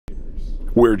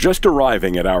We're just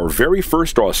arriving at our very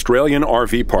first Australian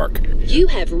RV park. You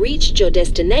have reached your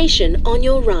destination on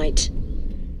your right.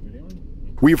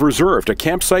 We've reserved a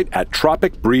campsite at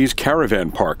Tropic Breeze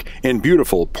Caravan Park in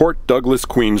beautiful Port Douglas,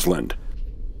 Queensland.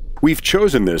 We've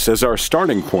chosen this as our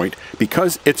starting point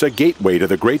because it's a gateway to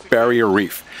the Great Barrier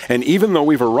Reef, and even though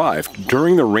we've arrived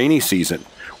during the rainy season,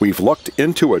 we've lucked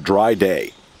into a dry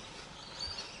day.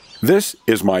 This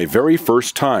is my very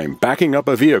first time backing up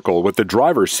a vehicle with the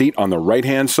driver's seat on the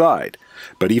right-hand side,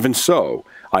 but even so,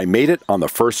 I made it on the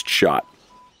first shot.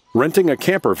 Renting a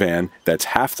camper van that's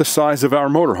half the size of our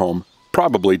motorhome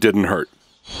probably didn't hurt.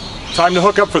 Time to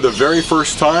hook up for the very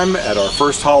first time at our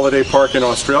first holiday park in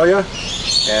Australia,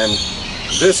 and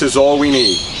this is all we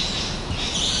need.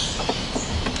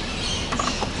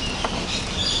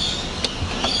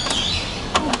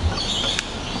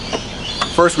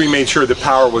 First, we made sure the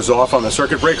power was off on the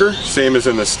circuit breaker, same as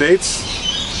in the States.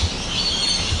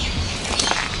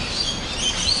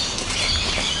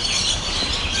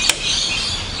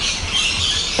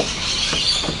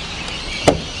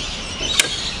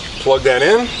 Plug that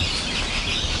in.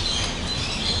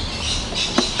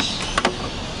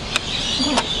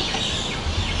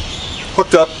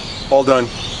 Hooked up, all done.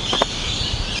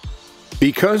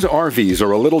 Because RVs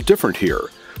are a little different here,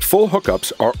 full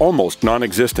hookups are almost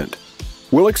non-existent.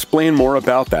 We'll explain more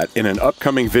about that in an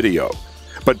upcoming video.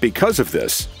 But because of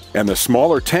this, and the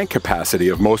smaller tank capacity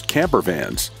of most camper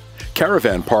vans,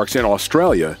 caravan parks in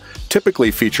Australia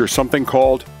typically feature something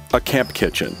called a camp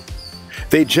kitchen.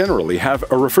 They generally have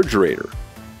a refrigerator,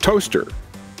 toaster,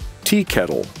 tea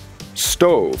kettle,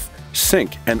 stove,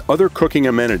 sink, and other cooking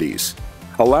amenities,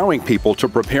 allowing people to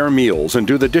prepare meals and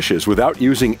do the dishes without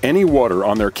using any water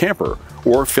on their camper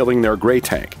or filling their gray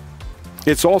tank.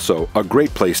 It's also a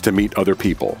great place to meet other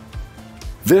people.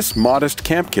 This modest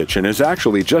camp kitchen is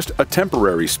actually just a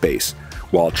temporary space,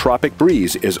 while Tropic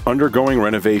Breeze is undergoing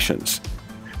renovations.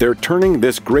 They're turning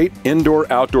this great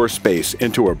indoor-outdoor space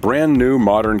into a brand new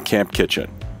modern camp kitchen.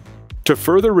 To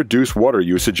further reduce water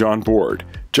usage on board,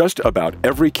 just about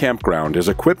every campground is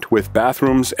equipped with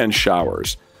bathrooms and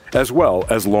showers, as well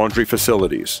as laundry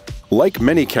facilities. Like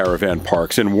many caravan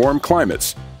parks in warm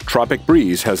climates, Tropic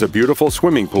Breeze has a beautiful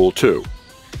swimming pool too.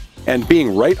 And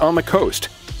being right on the coast,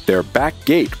 their back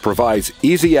gate provides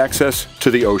easy access to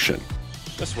the ocean.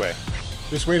 This way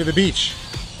to the beach.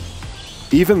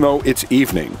 Even though it's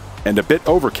evening and a bit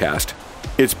overcast,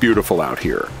 it's beautiful out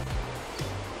here.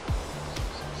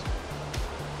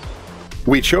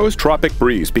 We chose Tropic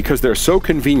Breeze because they're so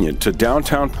convenient to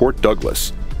downtown Port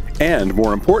Douglas, and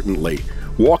more importantly,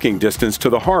 walking distance to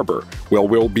the harbor, where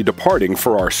we'll be departing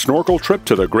for our snorkel trip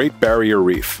to the Great Barrier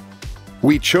Reef.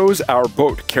 We chose our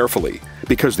boat carefully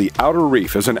because the outer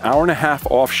reef is an hour and a half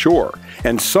offshore,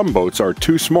 and some boats are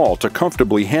too small to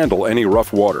comfortably handle any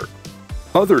rough water.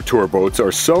 Other tour boats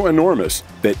are so enormous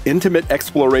that intimate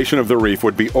exploration of the reef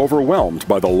would be overwhelmed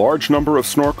by the large number of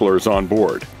snorkelers on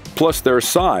board. Plus, their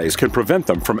size can prevent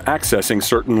them from accessing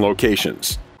certain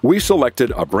locations. We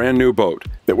selected a brand new boat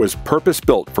that was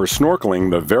purpose-built for snorkeling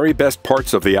the very best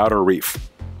parts of the outer reef.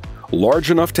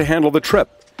 Large enough to handle the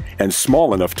trip, and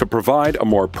small enough to provide a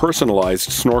more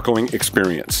personalized snorkeling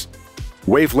experience.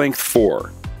 Wavelength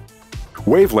 4.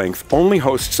 Wavelength only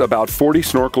hosts about 40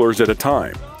 snorkelers at a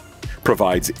time,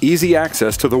 provides easy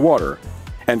access to the water,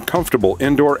 and comfortable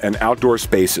indoor and outdoor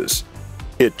spaces.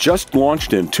 It just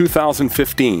launched in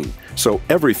 2015, so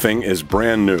everything is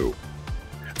brand new.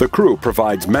 The crew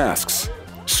provides masks,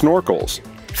 snorkels,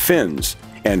 fins,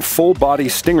 and full-body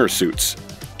stinger suits,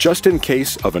 just in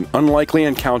case of an unlikely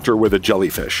encounter with a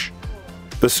jellyfish.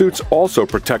 The suits also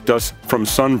protect us from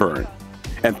sunburn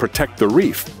and protect the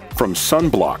reef from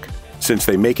sunblock, since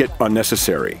they make it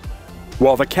unnecessary.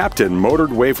 While the captain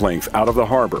motored Wavelength out of the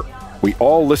harbor, we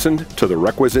all listened to the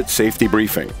requisite safety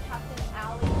briefing.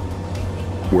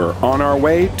 We're on our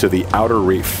way to the outer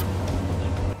reef.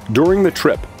 During the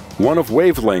trip, one of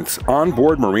Wavelength's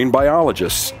onboard marine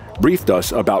biologists briefed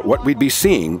us about what we'd be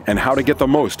seeing and how to get the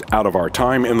most out of our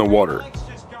time in the water.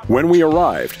 When we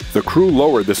arrived, the crew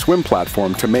lowered the swim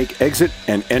platform to make exit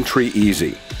and entry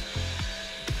easy.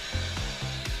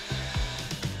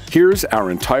 Here's our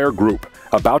entire group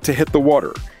about to hit the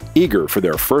water, eager for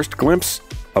their first glimpse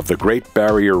of the Great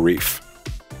Barrier Reef.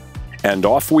 And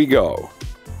off we go.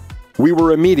 We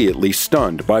were immediately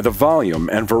stunned by the volume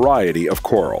and variety of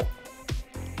coral.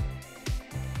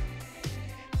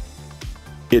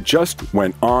 It just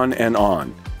went on and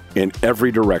on, in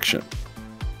every direction.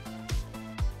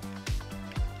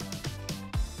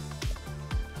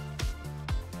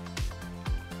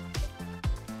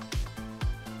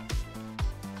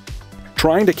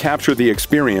 Trying to capture the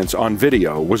experience on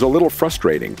video was a little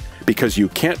frustrating because you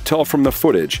can't tell from the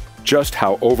footage just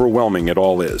how overwhelming it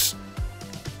all is.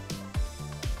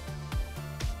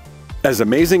 As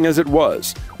amazing as it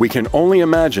was, we can only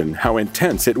imagine how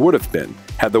intense it would have been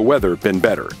had the weather been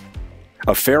better.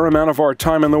 A fair amount of our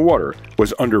time in the water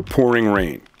was under pouring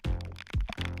rain.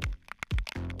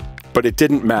 But it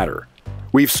didn't matter.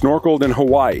 We've snorkeled in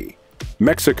Hawaii,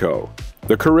 Mexico,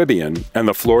 the Caribbean, and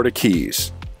the Florida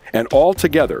Keys. And all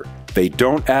together, they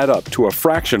don't add up to a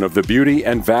fraction of the beauty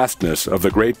and vastness of the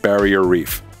Great Barrier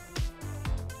Reef.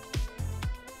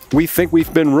 We think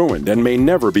we've been ruined and may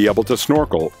never be able to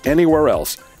snorkel anywhere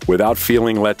else without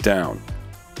feeling let down.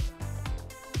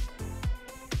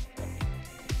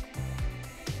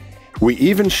 We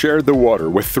even shared the water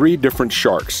with 3 different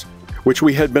sharks, which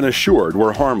we had been assured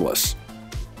were harmless.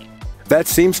 That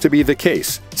seems to be the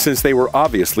case, since they were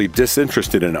obviously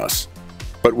disinterested in us.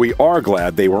 But we are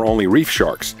glad they were only reef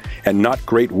sharks and not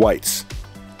great whites.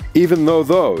 Even though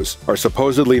those are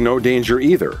supposedly no danger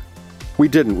either, we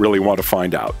didn't really want to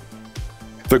find out.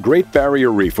 The Great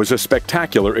Barrier Reef was a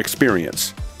spectacular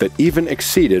experience that even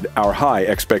exceeded our high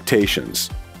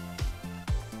expectations.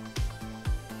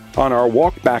 On our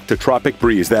walk back to Tropic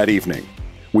Breeze that evening,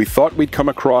 we thought we'd come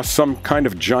across some kind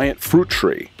of giant fruit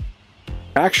tree.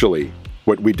 Actually,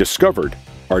 what we discovered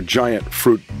are giant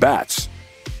fruit bats,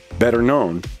 better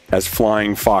known as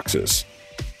flying foxes.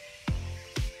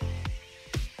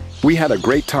 We had a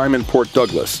great time in Port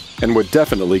Douglas and would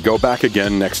definitely go back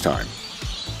again next time.